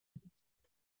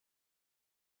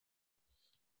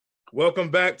Welcome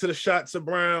back to the Shots of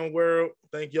Brown world.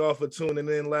 Thank y'all for tuning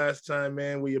in last time,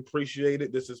 man. We appreciate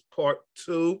it. This is part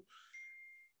 2.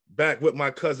 Back with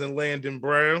my cousin Landon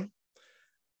Brown.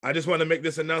 I just want to make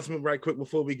this announcement right quick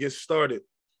before we get started.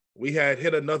 We had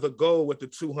hit another goal with the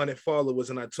 200 followers,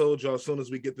 and I told y'all as soon as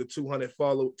we get the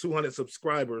 200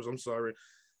 subscribers,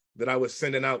 that I was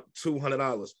sending out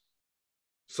 $200.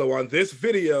 So on this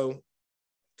video,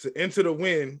 to enter the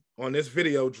win on this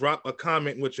video, drop a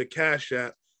comment with your Cash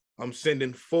App. I'm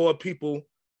sending 4 people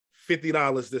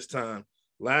 $50 this time.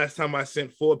 Last time I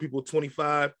sent 4 people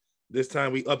 $25. This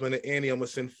time we up in the ante. I'm gonna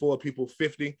send 4 people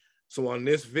 $50. So on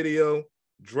this video,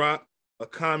 drop a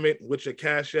comment with your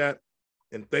Cash App.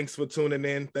 And thanks for tuning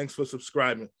in. Thanks for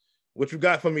subscribing. What you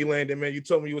got for me, Landon, man? You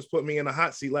told me you was putting me in the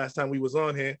hot seat last time we was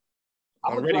on here.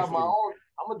 I'm gonna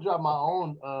drop my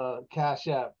own Cash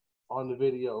App on the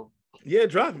video. Yeah,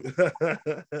 drop it.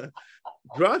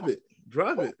 Drop it.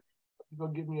 You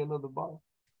gonna give me another ball?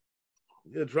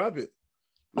 Yeah, drop it.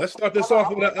 Let's start this off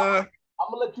with I'm gonna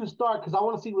let you start because I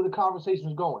want to see where the conversation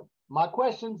is going. My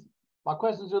questions are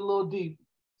a little deep.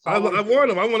 So I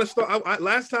warned him. I want to start.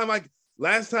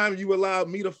 Last time you allowed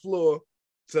me the floor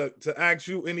to ask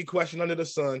you any question under the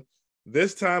sun.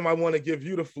 This time I want to give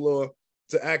you the floor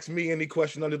to ask me any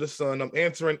question under the sun. I'm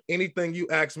answering anything you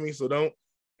ask me, so don't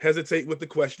hesitate with the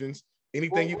questions.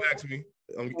 Anything you ask me,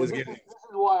 this is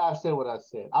why I said what I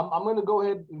said. I'm going to go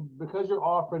ahead, because you're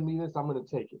offering me this, I'm going to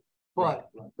take it. But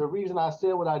the reason I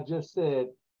said what I just said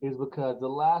is because the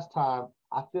last time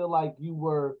I feel like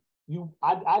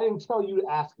I didn't tell you to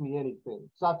ask me anything.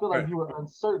 So I feel like you were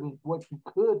uncertain what you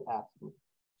could ask me.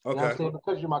 Okay. You know what I'm saying?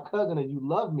 Because you're my cousin and you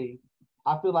love me,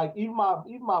 I feel like even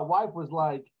my wife was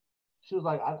like, she was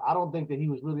like, I don't think that he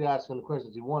was really asking the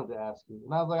questions he wanted to ask you.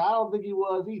 And I was like, I don't think he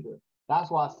was either.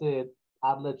 That's why I said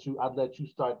I'd let you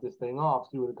start this thing off,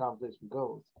 see where the conversation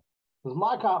goes. Because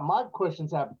my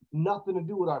questions have nothing to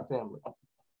do with our family.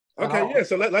 Okay, yeah.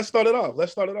 So let's start it off.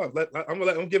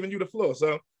 I'm giving you the floor.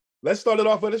 So let's start it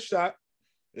off with a shot.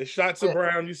 It's Shots of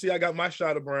Brown. You see, I got my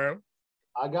shot of Brown.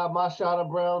 I got my shot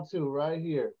of Brown too, right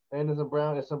here. And it's a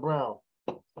Brown. It's a Brown.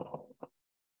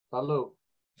 Salute.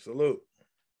 Salute.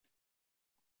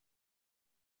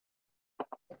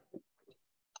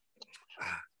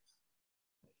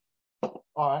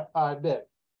 All right, bet.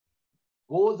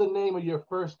 What was the name of your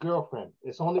first girlfriend?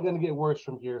 It's only going to get worse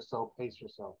from here, so pace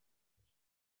yourself.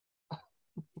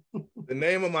 The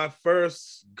name of my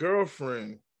first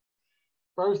girlfriend.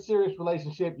 First serious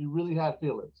relationship, you really had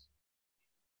feelings.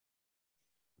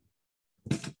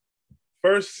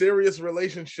 First serious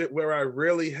relationship where I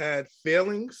really had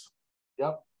feelings.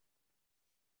 Yep.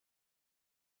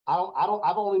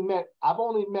 I've only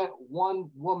met one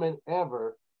woman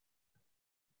ever.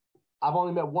 I've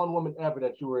only met one woman ever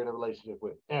that you were in a relationship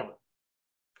with, ever.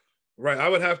 Right. I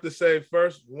would have to say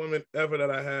first woman ever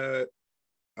that I had,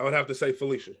 I would have to say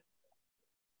Felicia.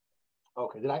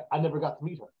 Okay. I never got to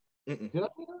meet her. Mm-mm. Did I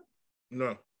meet her?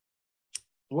 No.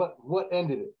 What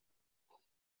ended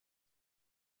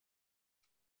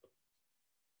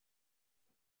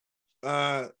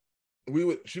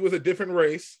it? She was a different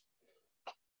race.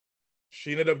 She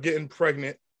ended up getting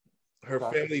pregnant. Her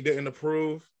family didn't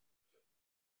approve.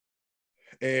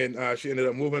 And she ended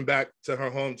up moving back to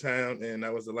her hometown, and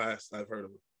that was the last I've heard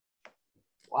of her.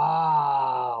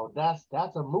 Wow, that's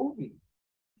a movie.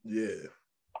 Yeah,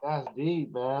 that's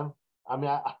deep, man. I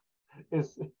mean,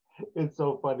 it's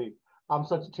so funny. I'm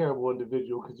such a terrible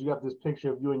individual because you got this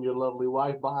picture of you and your lovely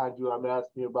wife behind you. I'm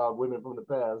asking you about women from the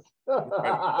past.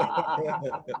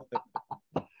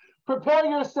 Prepare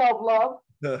yourself, love.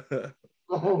 I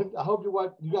hope your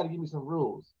wife. You got to give me some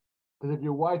rules, because if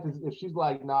your wife if she's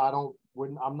like, nah,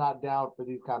 I'm not down for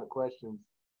these kind of questions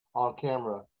on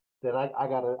camera, then I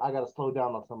gotta slow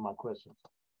down on some of my questions.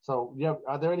 So yeah,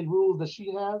 are there any rules that she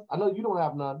has? I know you don't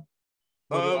have none.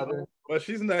 But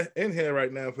she's not in here right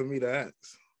now for me to ask.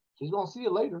 She's gonna see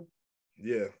it later.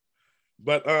 Yeah,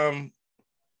 but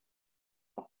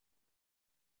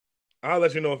I'll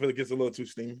let you know if it gets a little too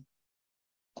steamy.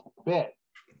 Bet.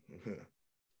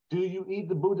 Do you eat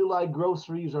the booty like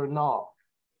groceries or no?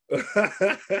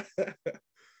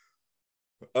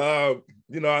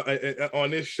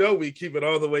 On this show, we keep it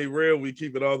all the way real. We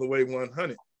keep it all the way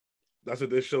 100. That's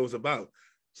what this show is about.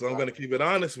 So I'm going to keep it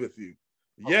honest with you.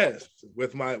 Okay. Yes,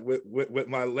 with my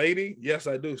lady, yes,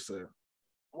 I do, sir.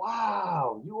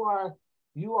 Wow, you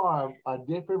are a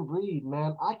different breed,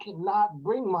 man. I cannot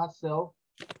bring myself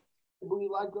to booty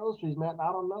like groceries, man.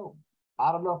 I don't know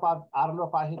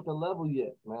if I hit the level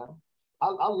yet, man. I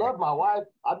love my wife.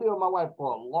 I've been with my wife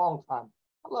for a long time.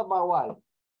 I love my wife.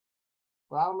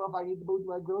 But I don't know if I eat the booty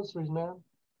like groceries, man.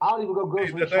 I don't even go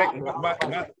grocery shopping.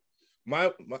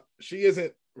 she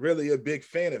isn't really a big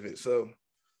fan of it. So,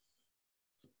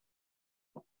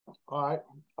 all right,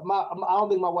 I don't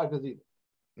think my wife is either.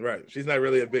 Right, she's not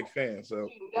really a big fan. So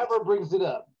she never brings it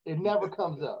up. It never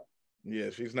comes up. Yeah,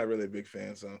 she's not really a big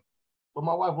fan. So, but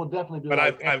my wife will definitely be. But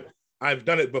like, I've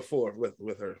done it before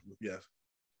with her. Yes.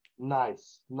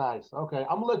 Nice. Okay,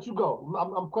 I'm gonna let you go.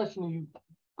 I'm questioning you.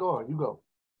 Go on, you go.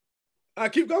 I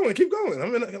keep going. I'm keep going.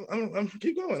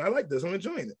 I like this. I'm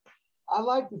enjoying it. I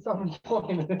like this. I'm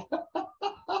enjoying it.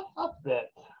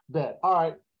 Bet. All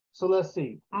right. So let's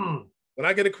see. When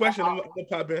I get a question, I'm gonna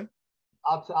pop in.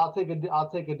 I'll take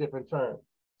a different turn.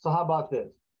 So how about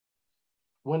this?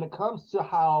 When it comes to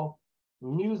how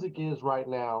music is right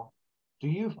now, do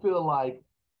you feel like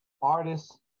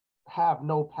artists have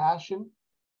no passion?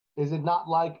 Is it not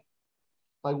like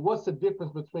what's the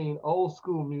difference between old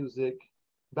school music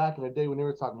back in the day when they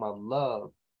were talking about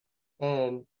love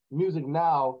and music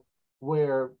now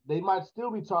where they might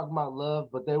still be talking about love,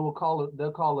 but they'll call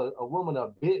a woman a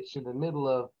bitch in the middle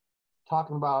of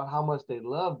talking about how much they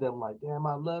love them, like, damn,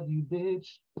 I love you,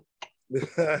 bitch.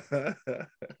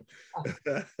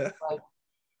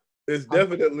 It's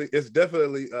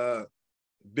definitely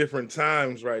different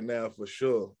times right now for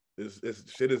sure.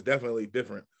 Shit is definitely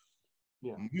different.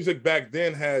 Yeah. Music back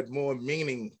then had more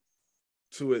meaning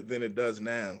to it than it does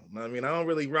now. I mean, I don't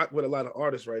really rock with a lot of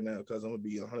artists right now because I'm gonna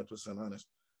be 100% honest.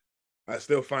 I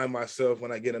still find myself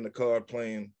when I get in the car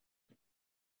going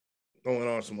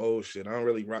on some old shit. I don't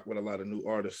really rock with a lot of new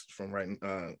artists from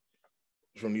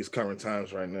from these current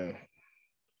times right now.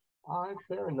 All right,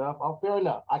 fair enough.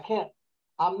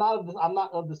 I'm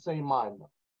not of the same mind though.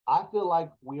 I feel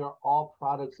like we are all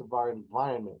products of our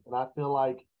environment, and I feel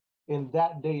like in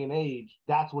that day and age,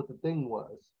 that's what the thing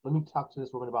was. Let me talk to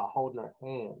this woman about holding her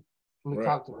hand. Let me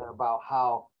talk to her about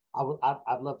how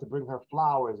I'd love to bring her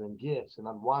flowers and gifts, and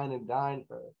I'd wine and dine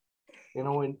her.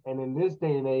 And in this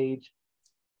day and age,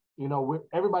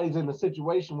 everybody's in a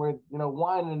situation where,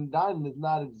 wine and dining is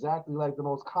not exactly like the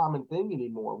most common thing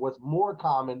anymore. What's more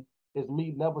common is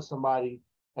meeting up with somebody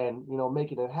and,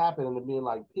 making it happen and being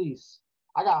like, peace.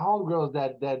 I got homegirls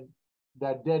that dead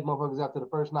motherfuckers after the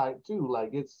first night too.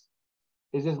 Like it's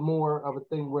just more of a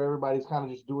thing where everybody's kind of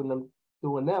just doing them.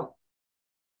 So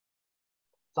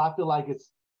I feel like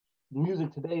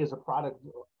music today is a product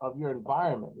of your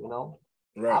environment,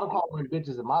 Right. I don't call women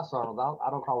bitches in my songs. I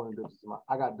don't call women bitches in my.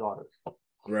 I got daughters.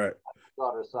 Right.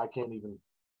 Daughters, so I can't even.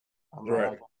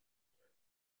 Right.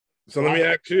 So let me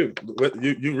ask you.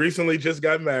 You recently just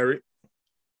got married.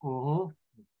 Mm-hmm.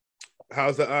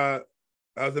 How's the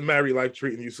married life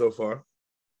treating you so far?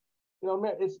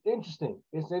 Man, it's interesting.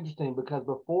 It's interesting because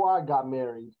before I got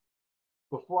married,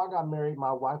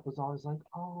 my wife was always like,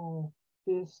 "Oh,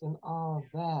 this and all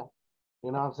that."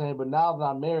 You know what I'm saying? But now that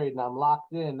I'm married and I'm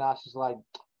locked in, now she's like,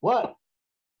 what?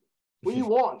 What do you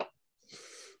want?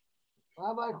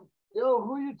 I'm like, yo,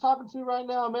 who are you talking to right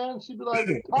now, man? She'd be like,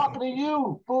 talking to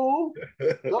you, fool.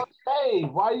 Hey,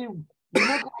 why you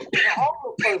look like a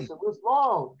homeless person? What's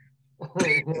wrong?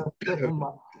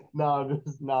 No, I'm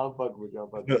fucking with you.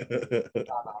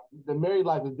 The married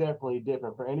life is definitely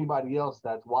different. For anybody else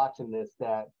that's watching this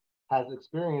that has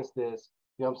experienced this,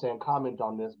 you know what I'm saying, comment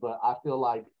on this. But I feel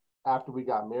like after we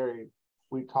got married,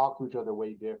 we talk to each other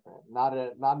way different. Not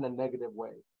in a negative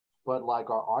way, but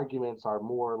like our arguments are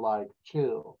more like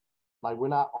chill. Like we're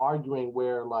not arguing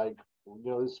where like,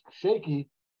 it's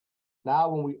shaky. Now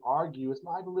when we argue, it's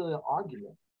not even really an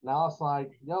argument. Now it's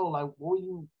like, yo, like, what are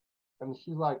you? And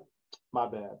she's like, my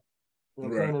bad. You know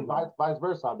what I'm saying? And vice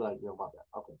versa. I'll be like, my bad.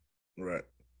 Okay. Right.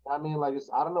 I mean, like,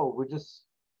 I don't know.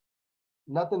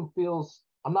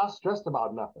 I'm not stressed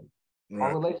about nothing. Right.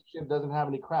 Our relationship doesn't have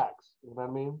any cracks. You know what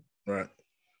I mean? Right.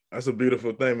 That's a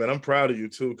beautiful thing, man. I'm proud of you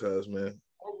too, cuz, man.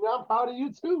 I'm proud of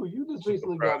you too. You just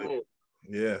recently got married.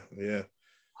 Yeah.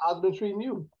 How's it been treating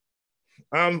you?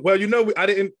 Well, I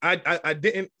didn't,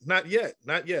 not yet.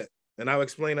 And I'll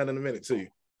explain that in a minute to you.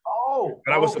 Oh.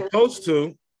 But I was supposed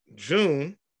to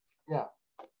June. Yeah.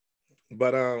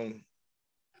 But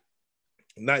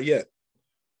not yet.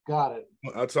 Got it.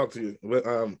 I'll talk to you.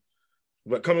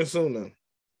 But coming soon then.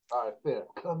 All right, fair.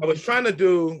 I'm trying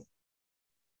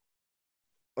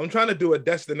to do a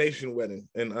destination wedding,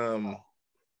 and because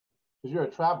you're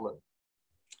a traveler.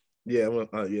 Yeah,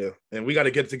 and we got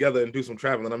to get together and do some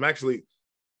traveling. I'm actually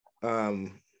got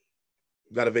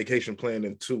a vacation planned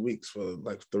in 2 weeks for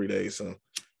like 3 days, so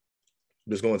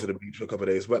just going to the beach for a couple of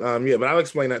days. But but I'll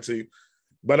explain that to you.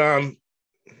 But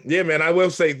yeah, man, I will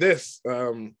say this.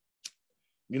 When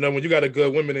you got a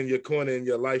good woman in your corner in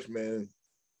your life, man,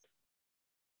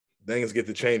 things get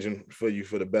to changing for you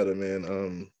for the better,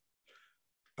 man.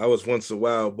 I was once a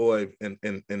wild boy in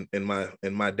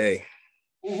my day.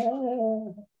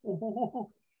 And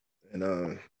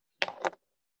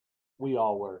we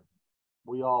all were.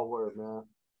 We all were, man.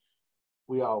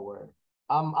 We all were.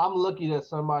 I'm lucky that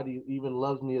somebody even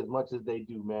loves me as much as they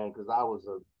do, man, because I was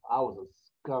a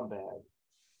scumbag.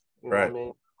 You know what I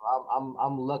mean?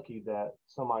 I'm lucky that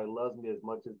somebody loves me as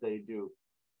much as they do.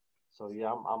 So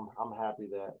yeah, I'm happy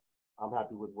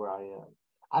with where I am.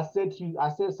 I said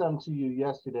something to you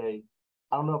yesterday.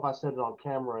 I don't know if I said it on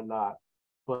camera or not,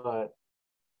 but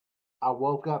I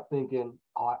woke up thinking,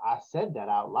 oh, I said that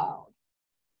out loud.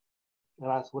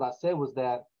 And what I said was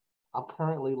that I'm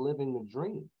currently living the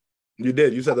dream. You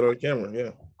did. You said that on camera,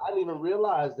 yeah. I didn't even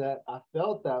realize that I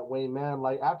felt that way, man.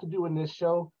 Like after doing this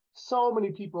show, so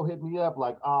many people hit me up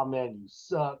like, oh man, you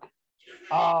suck.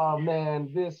 Oh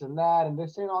man, this and that. And they're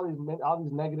saying all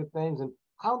these negative things. And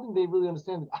I don't think they really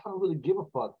understand that I don't really give a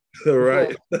fuck.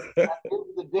 Right.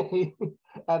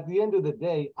 At the end of the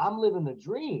day, I'm living the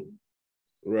dream.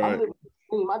 Right. I'm living the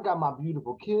dream. I got my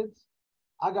beautiful kids.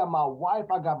 I got my wife.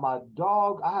 I got my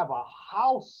dog. I have a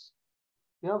house.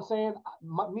 You know what I'm saying?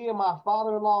 Me and my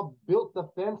father-in-law built the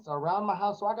fence around my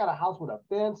house. So I got a house with a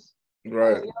fence.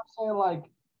 Right. You know what I'm saying?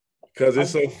 Like, because it's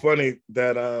so funny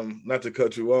that not to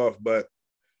cut you off, but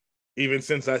even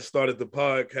since I started the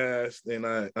podcast and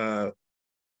I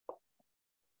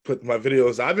put my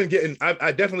videos, I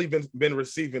definitely been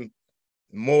receiving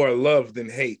more love than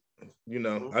hate. You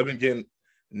know, mm-hmm. I've been getting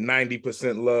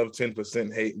 90% love,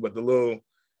 10% hate, but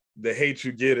the hate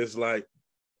you get is like,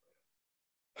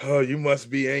 oh, you must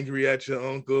be angry at your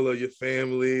uncle or your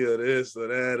family or this or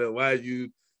that, or why you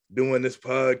doing this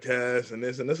podcast and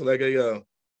this and this. Like, hey, yo,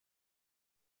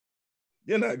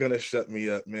 you're not gonna shut me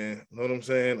up, man. You know what I'm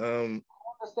saying? I don't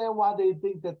understand why they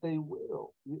think that they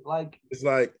will. Like, it's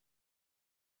like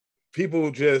people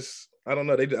just, I don't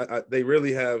know, they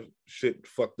really have shit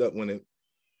fucked up when it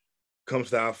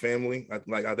comes to our family. I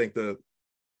think the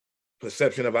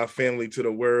perception of our family to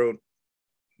the world,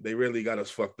 they really got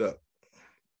us fucked up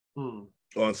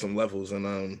on some levels. And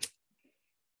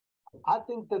I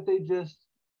think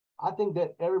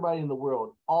that everybody in the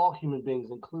world, all human beings,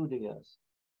 including us,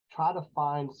 try to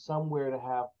find somewhere to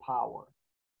have power.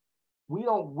 We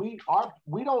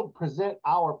don't present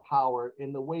our power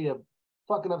in the way of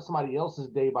fucking up somebody else's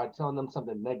day by telling them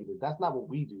something negative. That's not what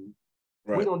we do.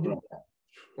 Right. We don't do that.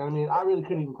 You know what I mean,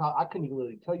 I couldn't even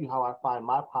really tell you how I find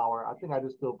my power. I think I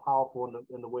just feel powerful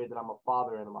in the way that I'm a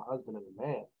father and I'm a husband and a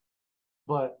man.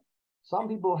 But some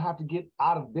people have to get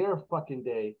out of their fucking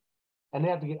day, and they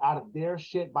have to get out of their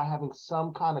shit by having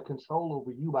some kind of control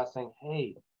over you by saying,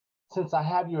 hey, since I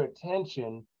have your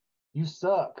attention, you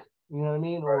suck. You know what I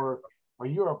mean? Right. Or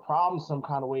you're a problem some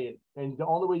kind of way. And the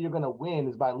only way you're going to win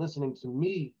is by listening to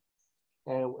me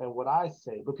and what I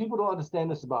say. But people don't understand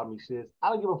this about me, sis. I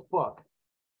don't give a fuck.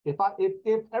 If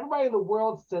everybody in the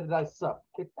world said that I suck,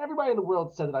 if everybody in the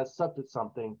world said that I sucked at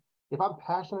something, if I'm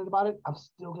passionate about it, I'm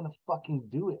still going to fucking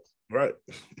do it. Right.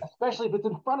 Especially if it's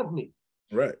in front of me.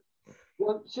 Right. You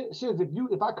know, shiz,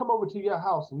 if I come over to your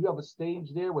house and you have a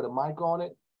stage there with a mic on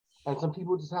it, and some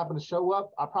people just happen to show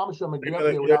up, I promise you I'm gonna get up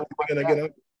there without get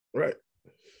up. Right.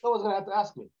 No one's gonna have to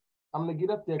ask me. I'm gonna get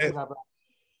up there because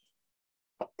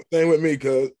same with me,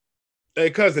 cuz. Hey,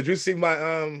 cuz, did you see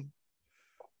my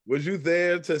was you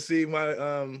there to see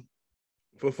my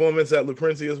performance at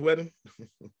LaPrincia's wedding?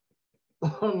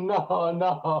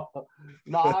 No.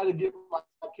 I had to get my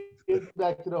kids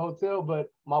back to the hotel,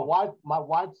 but my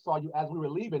wife saw you as we were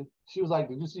leaving. She was like,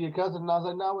 "Did you see your cousin?" And I was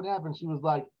like, "No, what happened?" She was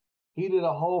like, "He did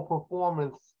a whole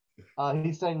performance.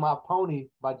 He sang My Pony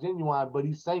by Genuine, but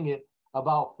he sang it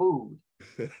about food."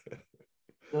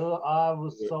 I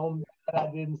was so mad I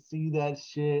didn't see that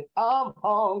shit. I'm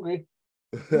hungry.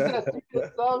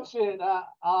 Some shit.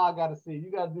 I gotta see.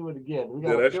 You gotta do it again.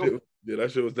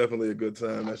 That shit was definitely a good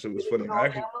time. That shit was funny.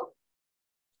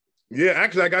 Yeah,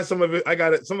 actually, I got some of it. I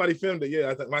got it. Somebody filmed it. Yeah,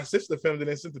 I think my sister filmed it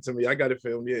and sent it to me. I got it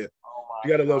filmed. Yeah, you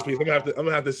got a little piece. I'm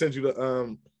gonna have to send you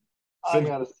the I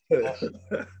gotta see that shit.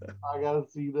 I gotta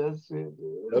see that shit,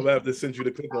 dude. I'm gonna have to send you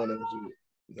the clip on that shit.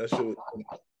 That shit was funny.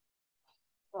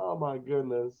 Oh my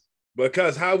goodness.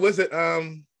 Because how was it?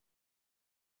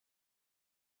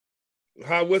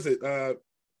 How was it?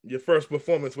 Your first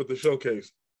performance with the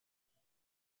showcase?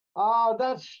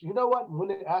 That's, you know what? When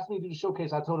they asked me to do the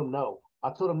showcase, I told them no. I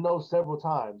told them no several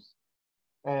times,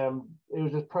 and it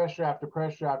was just pressure after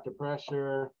pressure after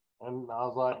pressure. And I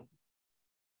was like,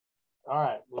 all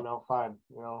right, fine,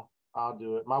 I'll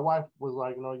do it. My wife was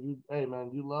like, hey man,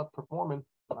 you love performing,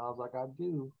 and I was like, I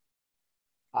do,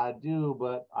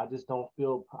 but I don't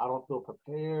feel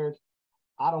prepared.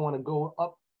 I don't want to go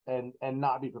up and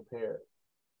not be prepared.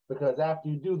 because after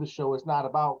you do the show, it's not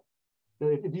about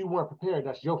if you weren't prepared,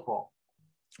 that's your fault.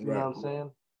 You know what I'm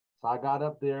saying? So I got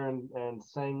up there and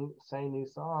sang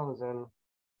these songs, and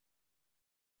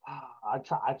I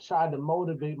tried to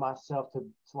motivate myself to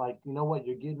like, you know what,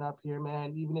 you're getting up here,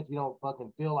 man. Even if you don't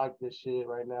fucking feel like this shit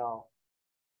right now,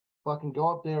 fucking go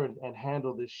up there and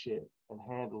handle this shit and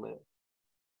handle it.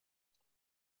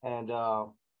 And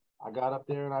I got up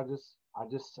there and I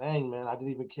just sang, man. I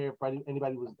didn't even care if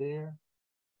anybody was there.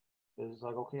 It was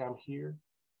like, okay, I'm here.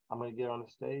 I'm gonna get on the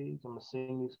stage. I'm gonna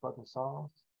sing these fucking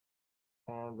songs,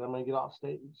 and then I'm gonna get off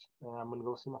stage and I'm gonna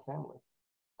go see my family,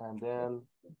 and then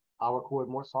I'll record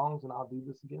more songs and I'll do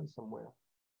this again somewhere.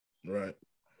 Right.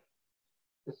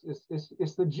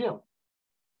 It's the gym.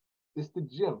 It's the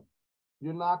gym.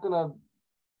 You're not gonna,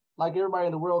 like everybody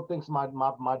in the world thinks my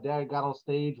dad got on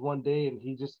stage one day and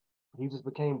he just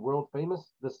became world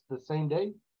famous the same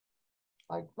day.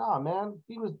 Like, nah, man.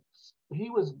 He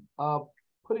was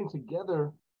putting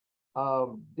together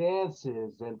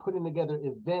dances and putting together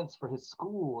events for his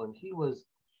school, and he was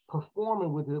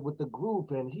performing with the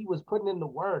group, and he was putting in the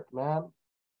work, man.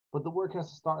 But the work has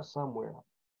to start somewhere.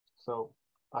 So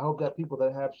I hope that people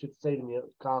that have shit to say to me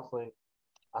constantly,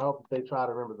 I hope that they try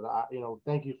to remember that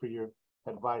thank you for your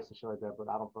advice and shit like that, but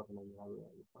I don't fucking know you.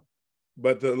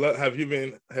 But have you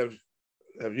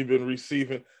been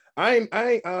receiving?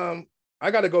 I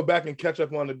got to go back and catch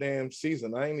up on the damn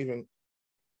season. I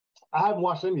haven't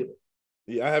watched any of it.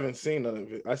 Yeah, I haven't seen none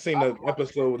of it. I seen the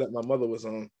episode that my mother was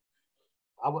on.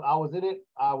 I was in it.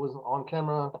 I was on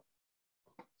camera.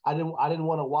 I didn't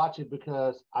want to watch it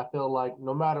because I felt like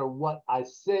no matter what I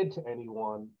said to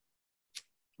anyone,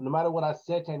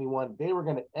 they were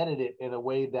going to edit it in a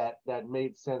way that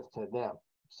made sense to them.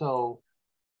 So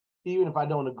even if I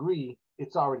don't agree,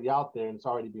 it's already out there and it's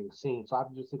already being seen. So I have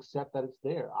to just accept that it's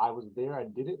there. I was there. I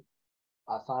did it.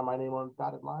 I signed my name on the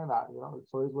dotted line.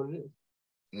 So it is what it is.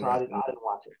 So right. I didn't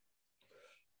watch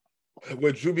it.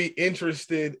 Would you be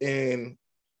interested in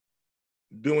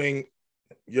doing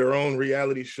your own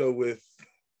reality show with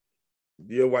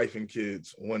your wife and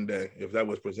kids one day, if that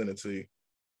was presented to you?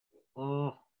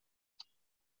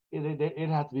 It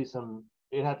had to be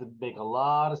it had to make a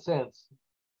lot of sense.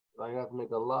 Like, it had to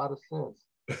make a lot of sense.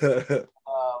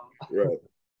 Right.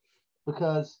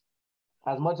 Because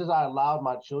as much as I allowed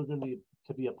my children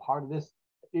to be a part of this,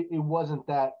 it wasn't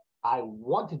that I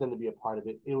wanted them to be a part of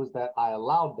it. It was that I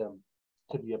allowed them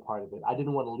to be a part of it. I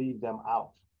didn't want to leave them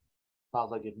out. So I was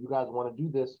like, if you guys want to do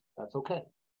this, that's okay,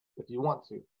 if you want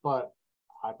to. But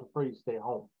I prefer you stay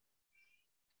home.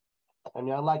 I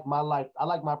mean, I like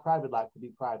my private life to be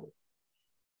private.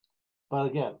 But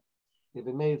again, if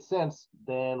it made sense,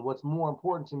 then what's more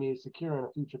important to me is securing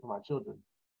a future for my children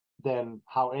than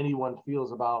how anyone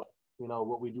feels about,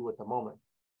 what we do at the moment.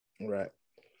 Right.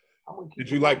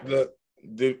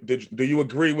 Do you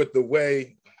agree with the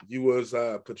way you was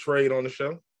portrayed on the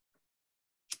show?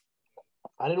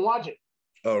 I didn't watch it.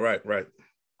 Oh, right.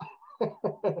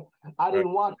 I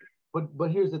didn't watch it.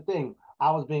 But here's the thing.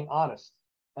 I was being honest.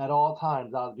 At all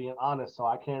times, I was being honest. So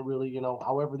I can't really,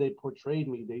 however they portrayed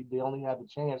me, they only had the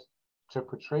chance to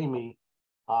portray me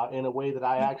in a way that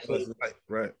I actually...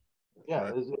 Right. Yeah,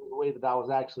 right. In a way that I was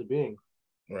actually being.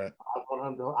 Right.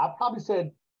 I probably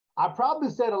said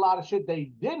a lot of shit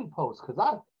they didn't post, because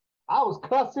I was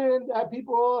cussing at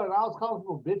people and I was calling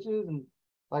people bitches, and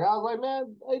like I was like,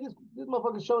 man, hey, this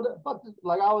motherfucker showed up. Fuck this.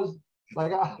 Like I was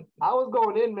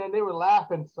going in, man. They were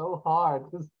laughing so hard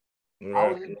because I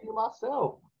was just being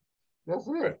myself. That's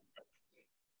it.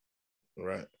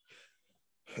 Right.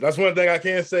 That's one thing I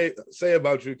can't say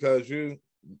about you, because you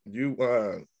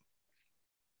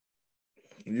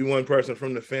one person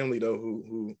from the family though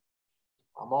who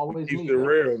I'm always keeps me, it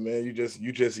real, man. You just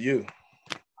you.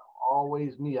 I'm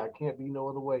always me. I can't be no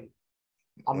other way.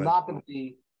 I'm not gonna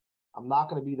be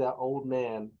that old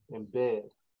man in bed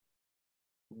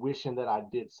wishing that I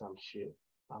did some shit.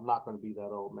 I'm not gonna be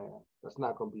that old man. That's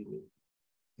not gonna be me.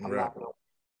 I'm not gonna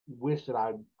wish that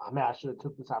I should have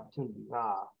took this opportunity.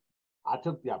 Nah, I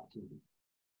took the opportunity.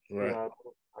 Right.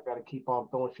 I got to keep on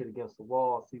throwing shit against the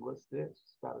wall. See what's this.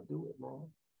 Just got to do it, man.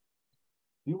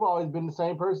 You've always been the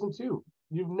same person too.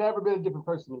 You've never been a different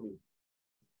person than me.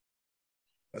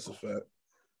 That's a fact.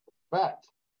 Fact.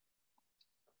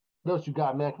 What else you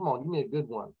got, man? Come on, give me a good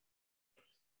one.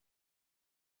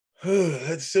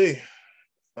 Let's see.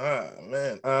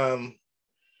 Man.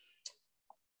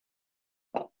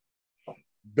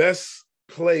 Best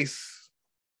place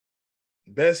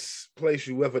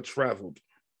you ever traveled.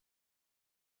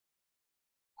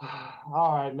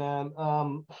 All right, man.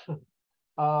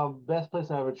 Best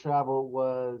place I ever traveled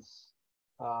was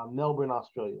Melbourne,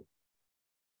 Australia.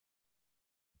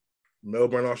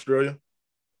 Melbourne, Australia.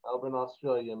 Melbourne,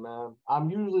 Australia, man. I'm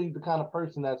usually the kind of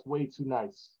person that's way too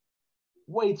nice.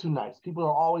 Way too nice. People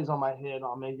are always on my head.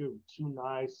 Oh man, you're too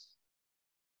nice.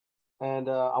 And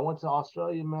I went to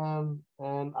Australia, man,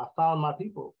 and I found my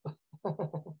people.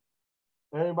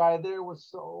 Everybody there was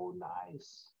so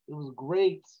nice. It was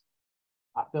great.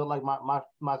 I felt like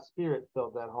my spirit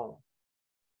felt at home.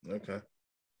 Okay.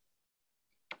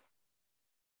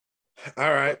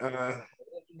 All right. What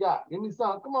you got? Give me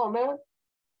some. Come on, man.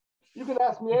 You can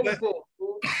ask me anything.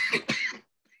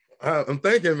 I'm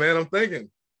thinking, man. I'm thinking.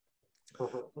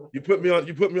 You put me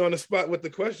on the spot with the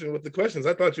questions.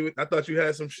 I thought you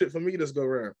had some shit for me this go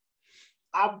around.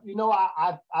 I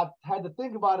had to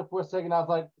think about it for a second. I was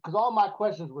like, because all my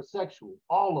questions were sexual,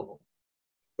 all of them.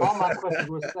 All my questions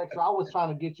were sexual. I was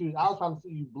trying to see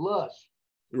you blush.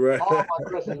 Right. All my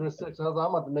questions were sexual. I was like,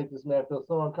 I'm about to make this man feel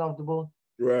so uncomfortable.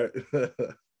 Right.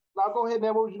 Now go ahead,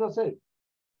 man. What was you gonna say?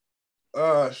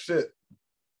 Shit.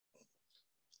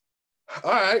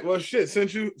 All right. Well, shit.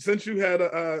 Since you had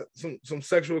some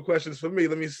sexual questions for me,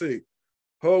 let me see.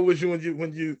 How old was you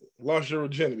when you lost your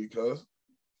virginity, cuz?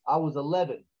 I was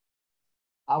 11.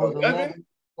 I was 11.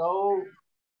 So,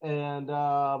 and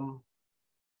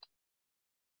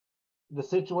the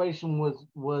situation was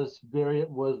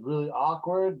really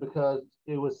awkward because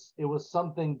it was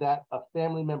something that a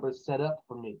family member set up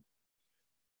for me.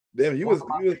 Damn, you was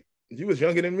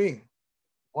younger than me.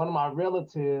 One of my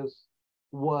relatives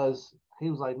he was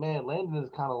like, man, Landon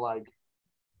is kind of like,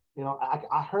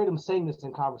 I heard him saying this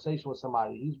in conversation with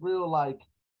somebody. He's real like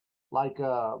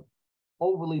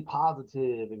overly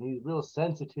positive, and he's real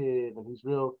sensitive, and he's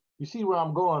real. You see where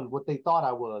I'm going? What they thought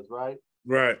I was, right?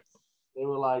 Right. They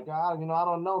were like, I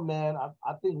don't know, man. I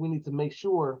think we need to make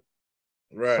sure.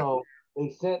 Right. So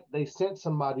they sent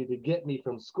somebody to get me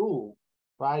from school,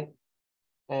 right?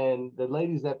 And the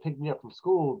ladies that picked me up from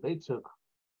school, they took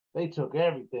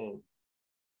everything.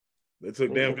 They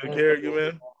took damn good care of you,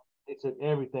 man. They took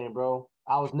everything, bro.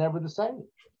 I was never the same.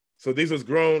 So these was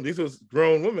grown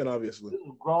women, obviously. These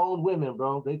were grown women,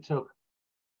 bro. They took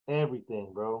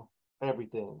everything, bro.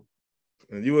 Everything.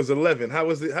 And you was 11. How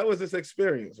was this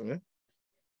experience, man?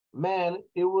 Man,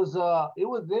 it was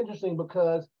interesting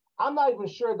because I'm not even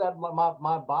sure that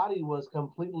my body was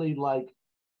completely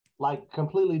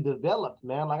completely developed,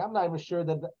 man. Like I'm not even sure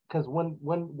that, because when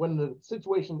the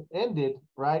situation ended,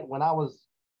 right, when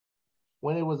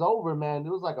it was over, man,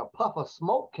 it was like a puff of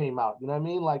smoke came out. You know what I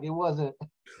mean? Like it wasn't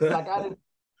like I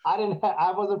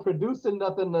wasn't producing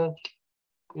nothing to,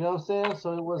 you know what I'm saying?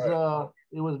 So it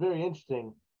was very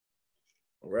interesting.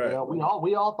 Right. You know,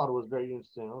 we all thought it was very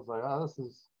interesting. I was like, oh, this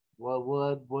is what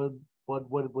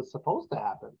was supposed to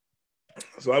happen.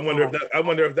 So I wonder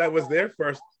if that was their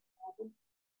first.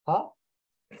 Huh?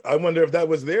 I wonder if that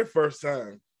was their first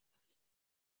time.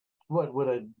 What, with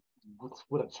a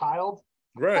child?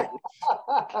 Right.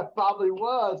 Probably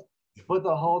was. But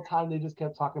the whole time they just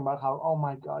kept talking about how, oh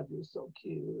my God, you're so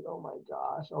cute. Oh my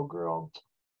gosh. Oh girl.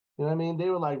 You know what I mean? They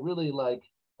were like really like,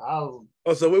 oh,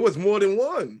 so it was more than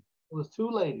one. It was two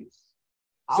ladies.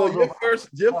 So your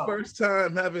first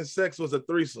time having sex was a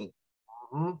threesome.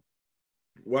 Mm-hmm.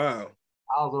 Wow.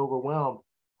 I was overwhelmed.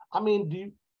 I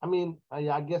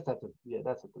guess that's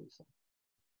a threesome.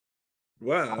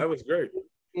 Wow, that was great.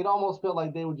 It almost felt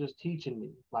like they were just teaching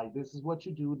me, like, this is what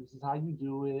you do, this is how you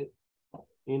do it.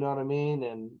 You know what I mean?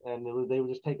 And they were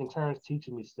just taking turns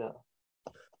teaching me stuff.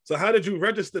 So how did you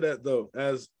register that though,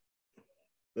 as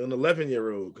an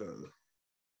 11-year-old?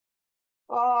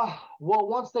 Well,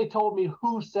 once they told me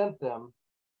who sent them,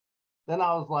 then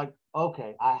I was like,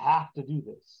 okay, I have to do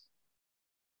this.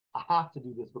 I have to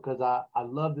do this because I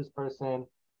love this person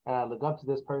and I look up to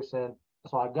this person.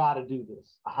 So I got to do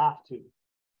this. I have to.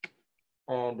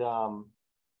 And,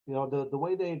 the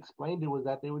way they explained it was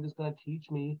that they were just going to teach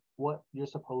me what you're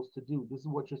supposed to do. This is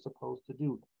what you're supposed to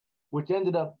do, which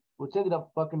ended up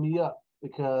fucking me up,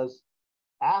 because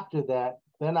after that,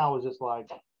 then I was just like,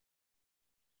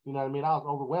 you know what I mean? I was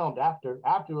overwhelmed after.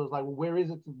 After it was like, well, where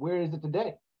is it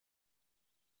today?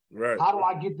 Right. How do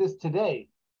I get this today?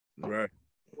 Right.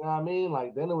 You know what I mean?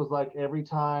 Like, then it was like every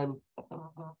time,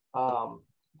 my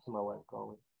wife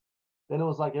calling. Then it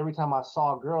was like every time I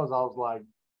saw girls, I was like,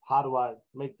 how do I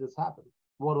make this happen?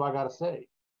 What do I got to say?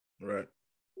 Right.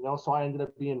 You know, so I ended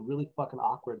up being really fucking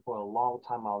awkward for a long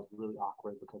time. I was really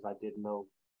awkward because I didn't know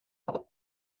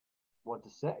what to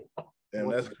say.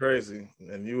 And that's crazy.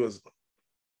 And you was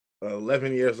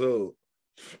 11 years old.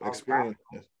 Experience.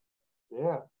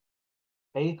 Yeah.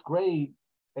 Eighth grade.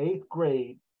 I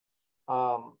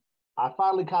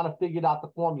finally kind of figured out the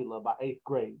formula by eighth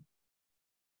grade.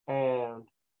 And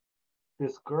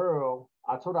this girl,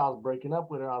 I told her I was breaking up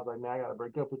with her. I was like, man, I gotta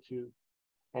break up with you.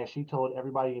 And she told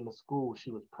everybody in the school she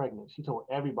was pregnant. She told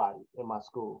everybody in my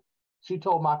school. She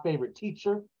told my favorite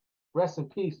teacher, rest in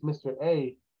peace, Mr.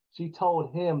 A. She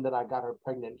told him that I got her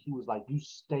pregnant. He was like, you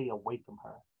stay away from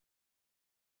her.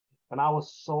 And I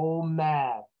was so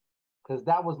mad because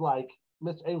that was like,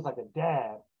 Mr. A was like a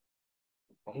dad.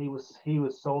 And he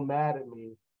was so mad at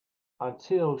me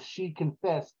until she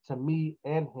confessed to me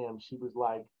and him. She was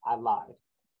like, I lied.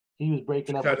 He was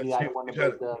breaking up with me. I didn't want to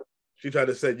break up. She tried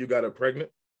to say you got her pregnant?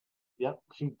 Yep,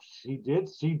 she did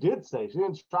say. She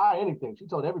didn't try anything. She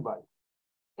told everybody.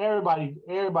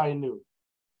 Everybody knew.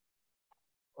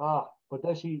 But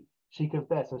then she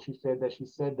confessed and she said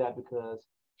that because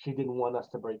she didn't want us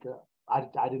to break up. I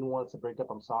didn't want us to break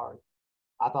up. I'm sorry.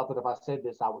 I thought that if I said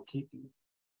this, I would keep you.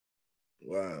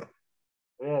 Wow.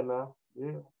 Yeah, man.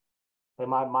 Yeah. And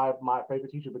my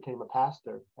favorite teacher became a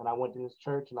pastor, and I went to his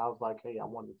church and I was like, hey, I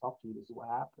wanted to talk to you. This is what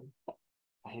happened.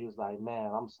 And he was like,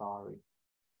 man, I'm sorry.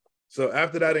 So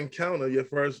after that encounter, you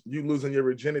losing your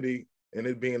virginity and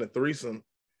it being a threesome,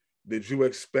 did you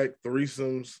expect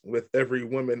threesomes with every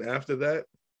woman after that?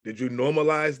 Did you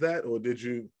normalize that, or did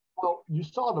you? Well, you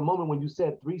saw the moment when you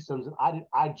said threesomes, and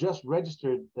I just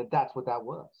registered that that's what that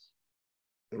was.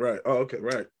 Right. Oh, okay.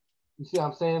 Right. You see what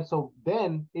I'm saying? So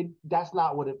then that's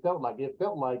not what it felt like. It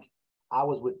felt like I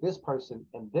was with this person,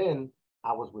 and then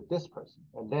I was with this person,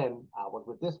 and then I was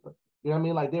with this person. You know what I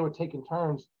mean? Like they were taking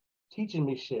turns teaching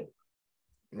me shit.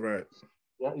 Right.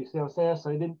 Yeah, you see what I'm saying? So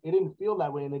it didn't feel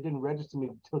that way, and it didn't register me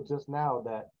until just now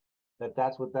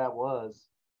that's what that was.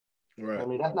 Right. I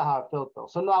mean, that's not how it felt though.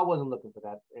 So no, I wasn't looking for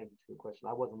that answer to your question.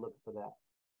 I wasn't looking for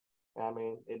that. I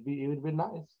mean, it would have been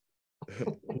nice.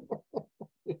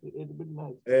 It'd have been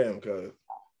nice. Damn, cuz.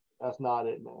 That's not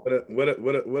it, man.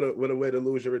 What a way to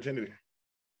lose your virginity.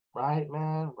 Right,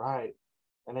 man. Right.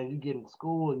 And then you get in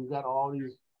school and you got all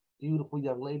these beautiful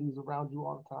young ladies around you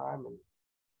all the time, and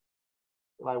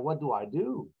like, what do I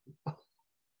do?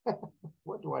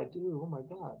 What do I do? Oh my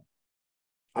God.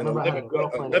 I remember I had a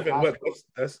girlfriend in high school.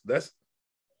 That's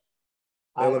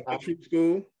elementary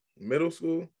school, middle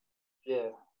school? Yeah.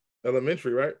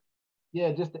 Elementary, right?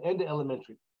 Yeah, just the end of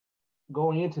elementary,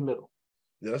 going into middle.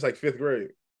 Yeah, that's like 5th grade.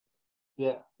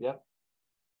 Yeah, yep.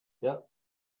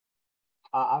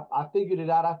 I figured it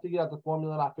out. I figured out the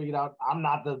formula, and I figured out I'm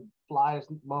not the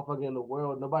flyest motherfucker in the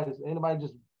world. Anybody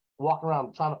just walking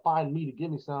around trying to find me to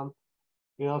give me some.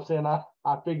 You know what I'm saying?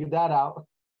 I figured that out.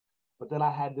 But then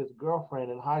I had this girlfriend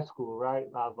in high school, right?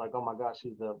 And I was like, oh my God,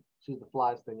 she's the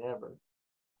flyest thing ever.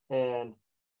 And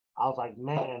I was like,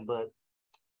 man, but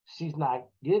she's not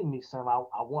getting me some.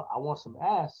 I want some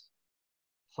ass.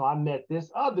 So I met this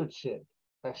other chick,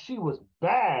 and she was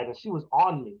bad, and she was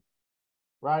on me,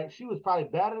 right? She was probably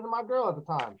better than my girl at the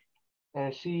time,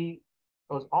 and she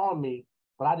was on me,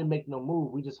 but I didn't make no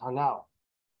move. We just hung out.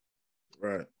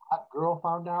 Right. That girl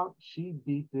found out. She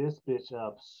beat this bitch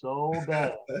up so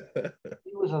bad.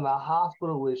 She was in the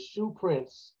hospital with shoe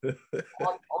prints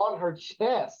on her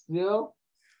chest, you know?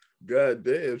 God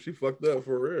damn, she fucked up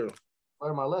for real.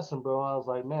 Learned my lesson, bro. I was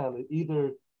like, man,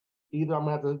 either I'm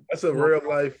gonna have to. That's a real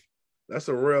life. That's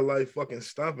a real life fucking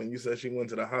stomping. You said she went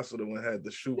to the hospital and had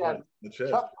the shoe print in the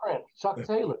chest. Chuck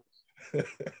Taylor.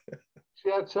 She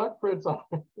had Chuck prints on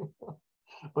her.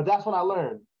 But that's when I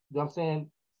learned. You know what I'm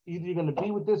saying? Either you're gonna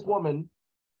be with this woman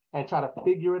and try to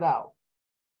figure it out,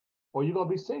 or you're gonna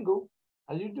be single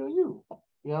and you do you.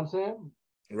 You know what I'm saying?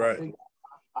 Right.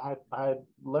 I had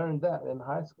learned that in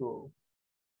high school.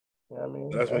 You know what I mean?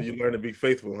 That's when you learn to be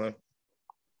faithful, huh?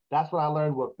 That's when I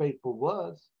learned what faithful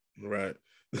was. Right.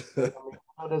 I mean,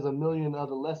 there's a million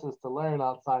other lessons to learn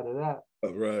outside of that.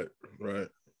 Right.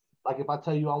 Like if I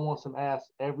tell you I want some ass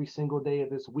every single day of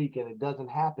this week and it doesn't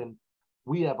happen,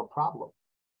 we have a problem,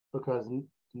 because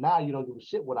now you don't give a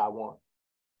shit what I want.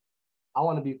 I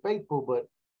want to be faithful, but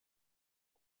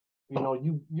you know,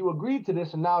 you agreed to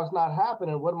this and now it's not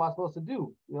happening. What am I supposed to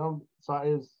do? You know, so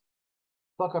it's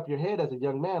fuck up your head as a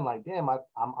young man. Like, damn,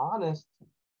 I'm honest.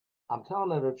 I'm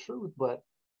telling her the truth, but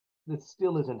it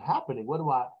still isn't happening.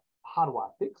 How do I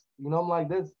fix it? You know, I'm like,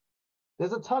 there's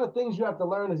a ton of things you have to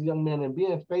learn as a young man, and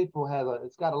being faithful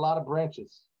it's got a lot of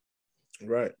branches.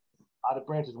 Right. A lot of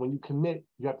branches. When you commit,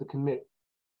 you have to commit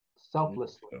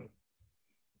selflessly.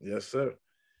 Yes, sir.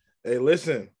 Hey,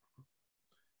 listen,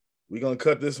 we're gonna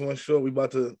cut this one short.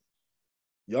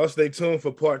 Y'all stay tuned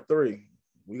for part 3.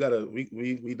 We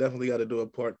definitely gotta do a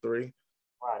part 3.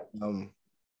 Right.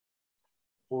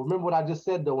 Well, remember what I just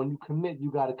said though. When you commit, you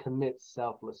gotta commit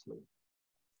selflessly.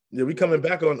 Yeah, we coming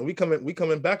back on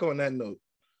that note.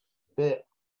 Yeah.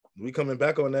 We coming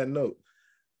back on that note.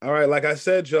 All right, like I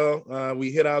said, y'all,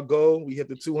 we hit our goal. We hit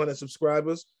the 200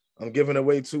 subscribers. I'm giving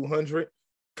away 200.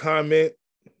 Comment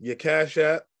your Cash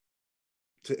App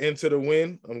to enter the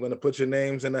win. I'm going to put your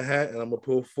names in the hat, and I'm going to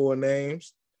pull 4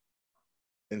 names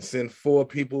and send 4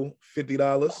 people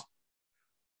 $50.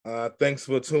 Thanks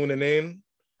for tuning in.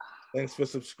 Thanks for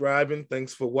subscribing.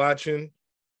 Thanks for watching.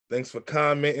 Thanks for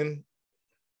commenting.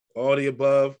 All the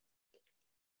above.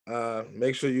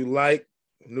 Make sure you like.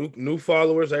 New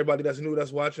followers, everybody that's new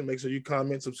that's watching, make sure you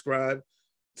comment, subscribe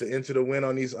to enter the win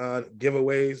on these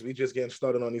giveaways. We just getting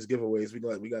started on these giveaways.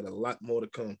 We got a lot more to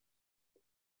come.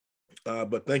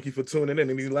 But thank you for tuning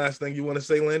in. Any last thing you want to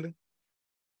say, Landon?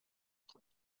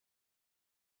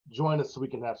 Join us so we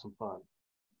can have some fun.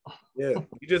 Yeah,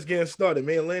 we just getting started.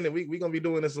 Me and Landon, we gonna be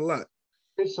doing this a lot.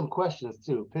 Pitch some questions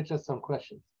too. Pitch us some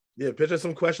questions. Yeah, pitch us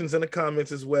some questions in the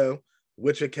comments as well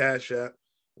with your Cash App.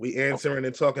 We answering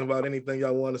and talking about anything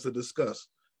y'all want us to discuss.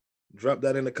 Drop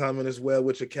that in the comment as well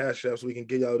with your Cash App so we can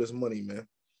get y'all this money, man.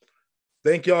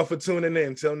 Thank y'all for tuning in.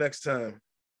 Until next time.